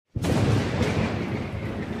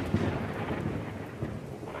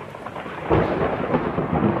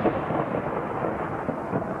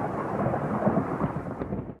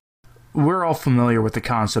We're all familiar with the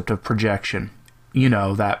concept of projection. You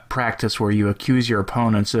know, that practice where you accuse your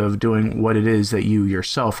opponents of doing what it is that you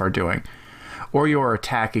yourself are doing. Or your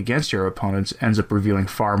attack against your opponents ends up revealing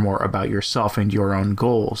far more about yourself and your own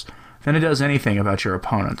goals than it does anything about your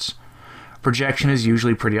opponents. Projection is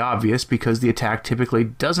usually pretty obvious because the attack typically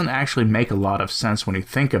doesn't actually make a lot of sense when you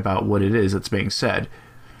think about what it is that's being said.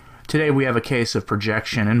 Today we have a case of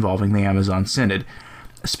projection involving the Amazon Synod,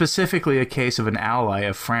 specifically a case of an ally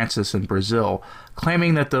of Francis in Brazil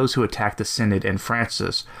claiming that those who attack the Synod and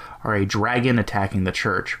Francis are a dragon attacking the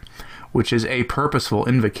Church, which is a purposeful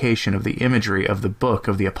invocation of the imagery of the Book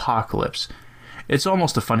of the Apocalypse. It's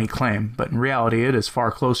almost a funny claim, but in reality it is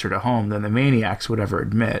far closer to home than the maniacs would ever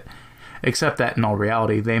admit, except that in all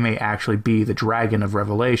reality they may actually be the dragon of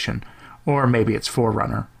Revelation, or maybe its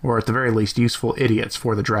forerunner, or at the very least useful idiots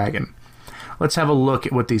for the dragon. Let's have a look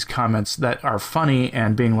at what these comments that are funny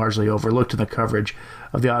and being largely overlooked in the coverage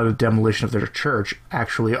of the auto demolition of their church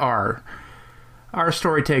actually are. Our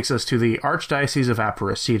story takes us to the Archdiocese of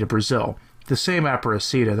Aparecida, Brazil, the same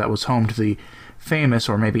Aparecida that was home to the famous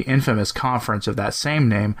or maybe infamous conference of that same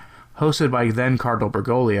name hosted by then Cardinal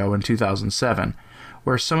Bergoglio in 2007,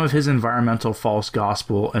 where some of his environmental false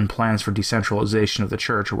gospel and plans for decentralization of the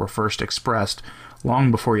Church were first expressed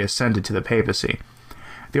long before he ascended to the papacy.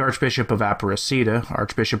 The Archbishop of Aparecida,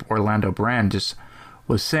 Archbishop Orlando Brandes,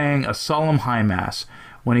 was saying a solemn high mass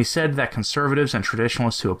when he said that conservatives and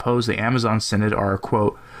traditionalists who oppose the Amazon Synod are,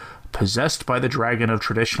 quote, possessed by the dragon of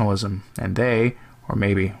traditionalism, and they, or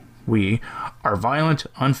maybe we, are violent,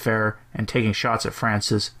 unfair, and taking shots at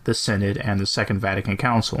Francis, the Synod, and the Second Vatican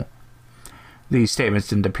Council. These statements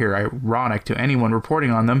didn't appear ironic to anyone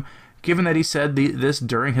reporting on them, given that he said this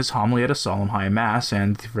during his homily at a solemn high mass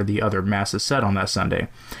and for the other masses said on that Sunday.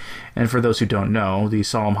 And for those who don't know, the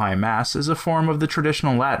solemn high mass is a form of the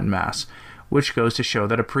traditional Latin mass, which goes to show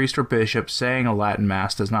that a priest or bishop saying a Latin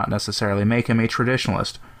mass does not necessarily make him a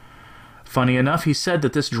traditionalist. Funny enough, he said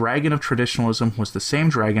that this dragon of traditionalism was the same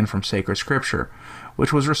dragon from sacred scripture,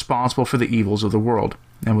 which was responsible for the evils of the world,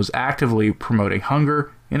 and was actively promoting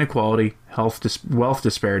hunger, inequality, wealth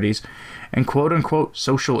disparities, and quote-unquote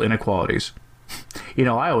social inequalities. You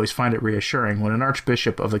know, I always find it reassuring when an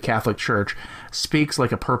archbishop of the Catholic Church speaks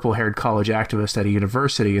like a purple-haired college activist at a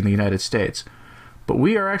university in the United States. But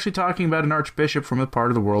we are actually talking about an archbishop from a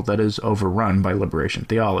part of the world that is overrun by liberation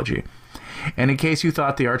theology. And in case you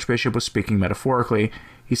thought the archbishop was speaking metaphorically,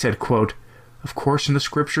 he said, quote, of course in the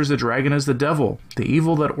scriptures the dragon is the devil, the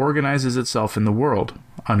evil that organizes itself in the world,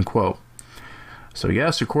 unquote. So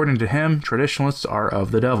yes, according to him, traditionalists are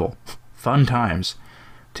of the devil. Fun times.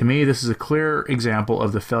 To me, this is a clear example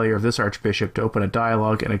of the failure of this archbishop to open a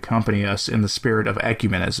dialogue and accompany us in the spirit of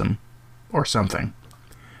ecumenism, or something.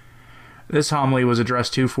 This homily was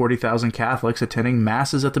addressed to 40,000 Catholics attending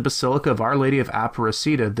masses at the Basilica of Our Lady of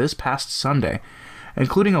Aparecida this past Sunday,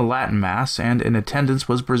 including a Latin Mass, and in attendance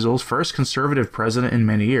was Brazil's first conservative president in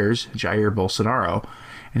many years, Jair Bolsonaro,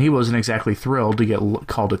 and he wasn't exactly thrilled to get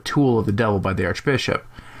called a tool of the devil by the archbishop.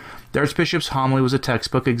 The archbishop's homily was a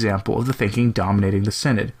textbook example of the thinking dominating the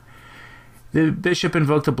synod. The bishop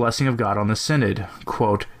invoked the blessing of God on the synod,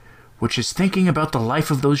 quote, which is thinking about the life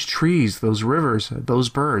of those trees, those rivers, those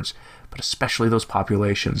birds, but especially those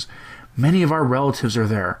populations. Many of our relatives are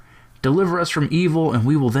there. Deliver us from evil, and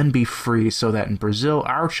we will then be free, so that in Brazil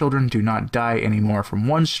our children do not die anymore from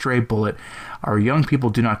one stray bullet, our young people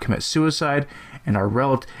do not commit suicide, and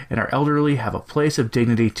our elderly have a place of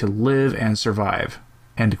dignity to live and survive.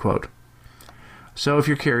 End quote. So if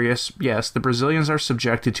you're curious, yes, the Brazilians are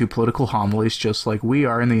subjected to political homilies just like we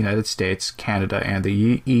are in the United States, Canada, and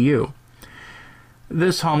the EU.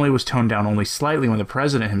 This homily was toned down only slightly when the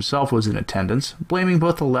president himself was in attendance, blaming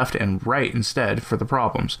both the left and right instead for the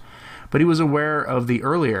problems. But he was aware of the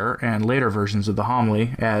earlier and later versions of the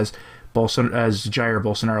homily as Jair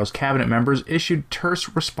Bolsonaro's cabinet members issued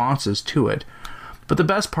terse responses to it. But the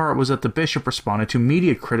best part was that the bishop responded to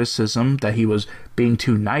media criticism that he was being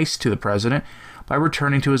too nice to the president by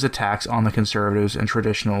returning to his attacks on the conservatives and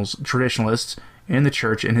traditionalists in the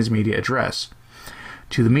church in his media address.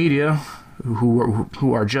 To the media,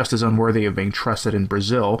 who are just as unworthy of being trusted in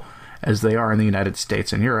Brazil as they are in the United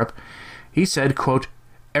States and Europe, he said, quote,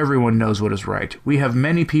 everyone knows what is right. We have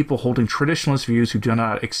many people holding traditionalist views who do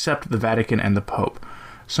not accept the Vatican and the Pope,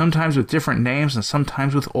 sometimes with different names and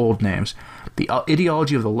sometimes with old names. The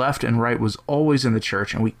ideology of the left and right was always in the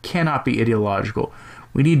church, and we cannot be ideological.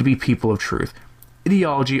 We need to be people of truth.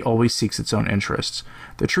 Ideology always seeks its own interests.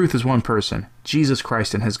 The truth is one person, Jesus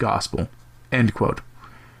Christ and his gospel. End quote.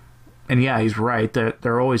 And yeah, he's right that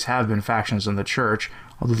there always have been factions in the church,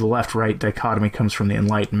 although the left-right dichotomy comes from the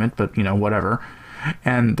Enlightenment, but, whatever.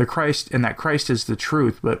 and that Christ is the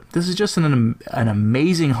truth. But this is just an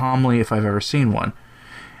amazing homily if I've ever seen one.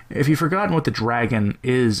 If you've forgotten what the dragon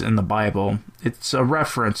is in the Bible, it's a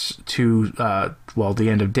reference to, the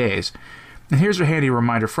end of days. And here's a handy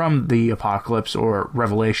reminder from the Apocalypse, or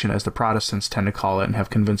Revelation as the Protestants tend to call it and have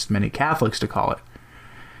convinced many Catholics to call it.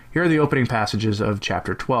 Here are the opening passages of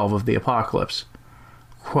chapter 12 of the Apocalypse.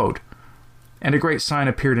 Quote, "And a great sign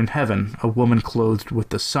appeared in heaven, a woman clothed with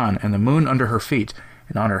the sun and the moon under her feet,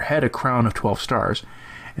 and on her head a crown of 12 stars.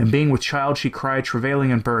 And being with child, she cried, travailing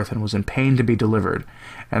in birth, and was in pain to be delivered.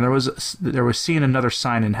 And there was seen another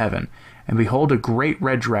sign in heaven, and behold, a great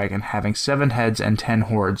red dragon, having 7 heads and 10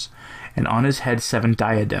 horns, and on his head 7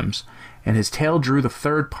 diadems. And his tail drew the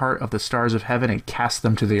 3rd part of the stars of heaven, and cast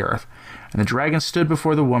them to the earth. And the dragon stood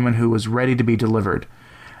before the woman who was ready to be delivered,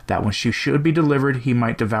 that when she should be delivered, he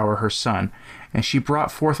might devour her son. And she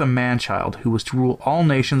brought forth a man-child, who was to rule all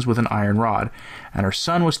nations with an iron rod, and her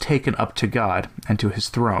son was taken up to God, and to his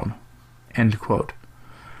throne." End quote.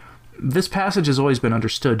 This passage has always been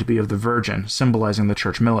understood to be of the Virgin, symbolizing the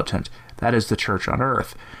church militant, that is, the church on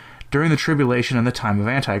earth, during the tribulation and the time of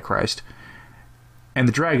Antichrist, and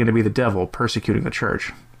the dragon to be the devil, persecuting the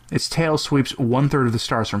church. Its tail sweeps 1/3 of the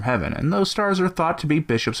stars from heaven, and those stars are thought to be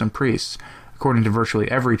bishops and priests, according to virtually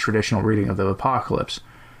every traditional reading of the Apocalypse.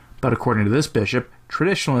 But according to this bishop,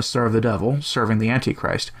 traditionalists are of the devil, serving the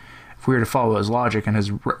Antichrist, if we are to follow his logic and his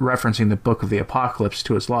referencing the book of the Apocalypse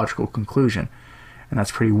to its logical conclusion. And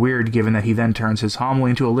that's pretty weird, given that he then turns his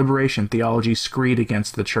homily into a liberation theology screed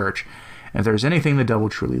against the church. And if there's anything the devil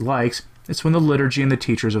truly likes, it's when the liturgy and the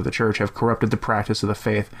teachers of the church have corrupted the practice of the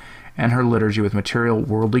faith and her liturgy with material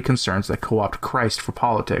worldly concerns that co-opt Christ for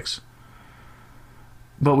politics.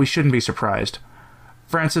 But we shouldn't be surprised.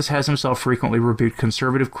 Francis has himself frequently rebuked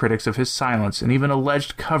conservative critics of his silence and even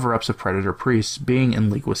alleged cover-ups of predator priests being in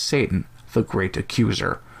league with Satan, the great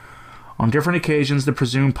accuser. On different occasions, the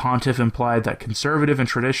presumed pontiff implied that conservative and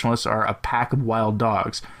traditionalists are a pack of wild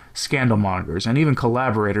dogs, scandalmongers, and even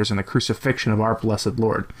collaborators in the crucifixion of our blessed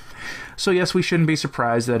Lord. So yes, we shouldn't be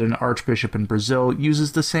surprised that an archbishop in Brazil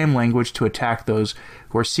uses the same language to attack those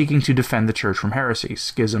who are seeking to defend the church from heresy,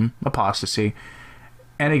 schism, apostasy,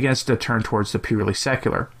 and against a turn towards the purely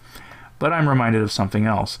secular. But I'm reminded of something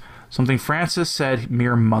else, something Francis said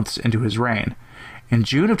mere months into his reign. In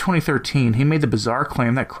June of 2013, he made the bizarre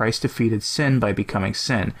claim that Christ defeated sin by becoming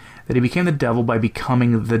sin, that he became the devil by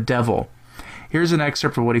becoming the devil. Here's an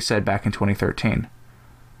excerpt of what he said back in 2013.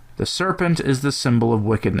 "The serpent is the symbol of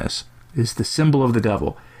wickedness, is the symbol of the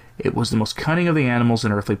devil. It was the most cunning of the animals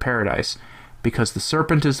in earthly paradise. Because the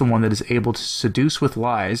serpent is the one that is able to seduce with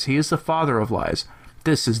lies, he is the father of lies.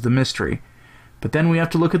 This is the mystery. But then we have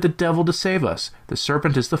to look at the devil to save us. The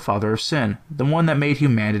serpent is the father of sin, the one that made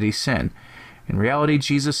humanity sin. In reality,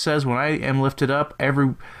 Jesus says, when I am lifted up,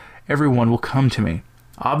 everyone will come to me.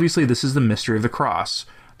 Obviously, this is the mystery of the cross.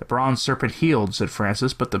 The bronze serpent healed," said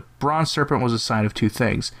Francis, but the bronze serpent was a sign of 2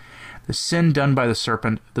 things. The sin done by the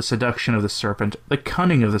serpent, the seduction of the serpent, the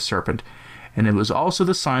cunning of the serpent, and it was also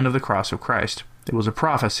the sign of the cross of Christ. It was a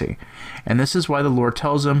prophecy. And this is why the Lord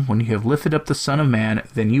tells him, when you have lifted up the Son of Man,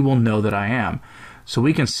 then you will know that I am. So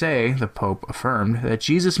we can say, the Pope affirmed, that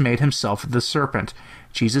Jesus made himself the serpent.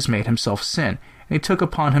 Jesus made himself sin. And he took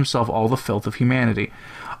upon himself all the filth of humanity,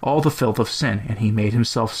 all the filth of sin, and he made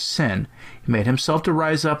himself sin. He made himself to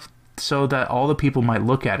rise up so that all the people might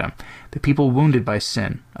look at him, the people wounded by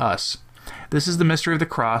sin, us. This is the mystery of the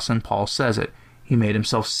cross, and Paul says it. He made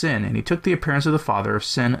himself sin, and he took the appearance of the father of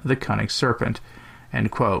sin, the cunning serpent."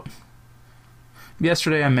 End quote.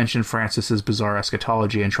 Yesterday I mentioned Francis's bizarre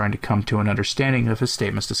eschatology and trying to come to an understanding of his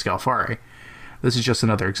statements to Scalfari. This is just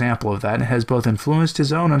another example of that, and has both influenced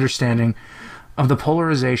his own understanding of the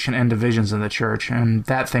polarization and divisions in the church, and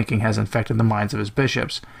that thinking has infected the minds of his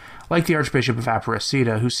bishops, like the Archbishop of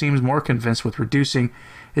Aparecida, who seems more convinced with reducing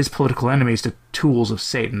his political enemies to tools of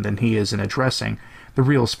Satan than he is in addressing the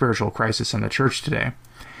real spiritual crisis in the church today,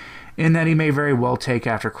 in that he may very well take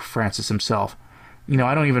after Francis himself.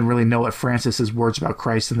 I don't even really know what Francis's words about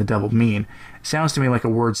Christ and the devil mean. It sounds to me like a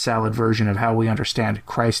word salad version of how we understand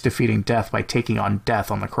Christ defeating death by taking on death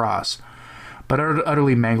on the cross, but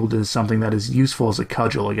utterly mangled into something that is useful as a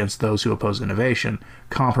cudgel against those who oppose innovation,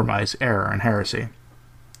 compromise, error, and heresy.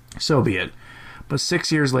 So be it. But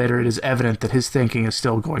 6 years later, it is evident that his thinking is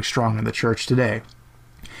still going strong in the church today,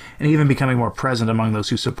 and even becoming more present among those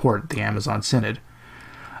who support the Amazon Synod.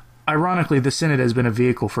 Ironically, the Synod has been a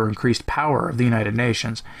vehicle for increased power of the United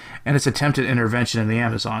Nations and its attempted intervention in the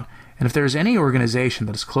Amazon, and if there is any organization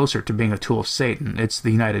that is closer to being a tool of Satan, it's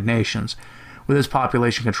the United Nations, with its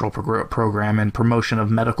population control program and promotion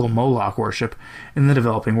of medical Moloch worship in the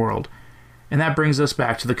developing world. And that brings us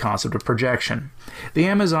back to the concept of projection. The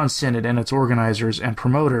Amazon Synod and its organizers and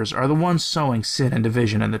promoters are the ones sowing sin and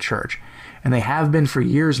division in the church, and they have been for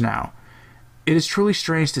years now. It is truly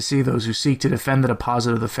strange to see those who seek to defend the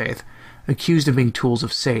deposit of the faith accused of being tools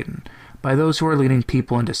of Satan by those who are leading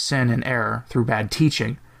people into sin and error through bad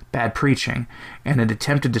teaching, bad preaching, and an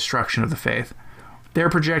attempted destruction of the faith. They are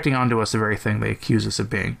projecting onto us the very thing they accuse us of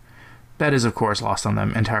being. That is, of course, lost on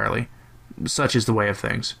them entirely. Such is the way of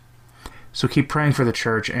things. So keep praying for the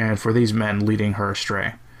church and for these men leading her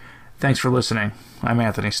astray. Thanks for listening. I'm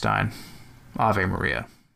Anthony Stein. Ave Maria.